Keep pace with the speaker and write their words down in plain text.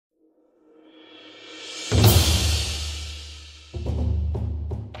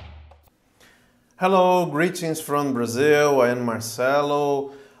Hello, greetings from Brazil. I am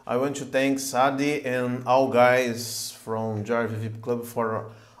Marcelo. I want to thank Sadi and all guys from Jarvee VIP Club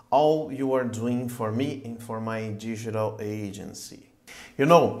for all you are doing for me and for my digital agency. You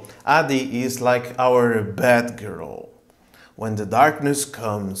know, Adi is like our bad girl. When the darkness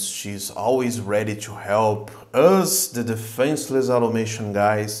comes, she's always ready to help us, the defenseless automation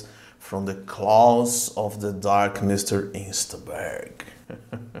guys, from the claws of the dark Mr. Instagarm.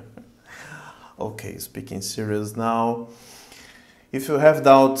 Okay, speaking serious now. If you have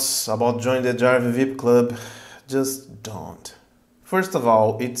doubts about joining the Jarvee VIP Club, just don't. First of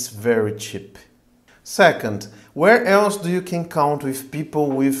all, it's very cheap. Second, where else do you can count with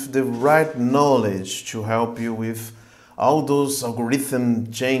people with the right knowledge to help you with all those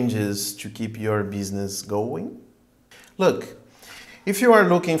algorithm changes to keep your business going? Look, if you are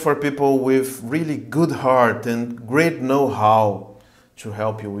looking for people with really good heart and great know-how to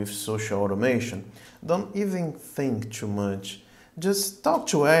help you with social automation, don't even think too much. Just talk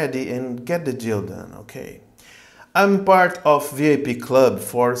to Eddie and get the deal done, okay? I'm part of VIP Club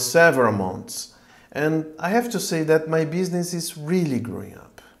for several months, and I have to say that my business is really growing up.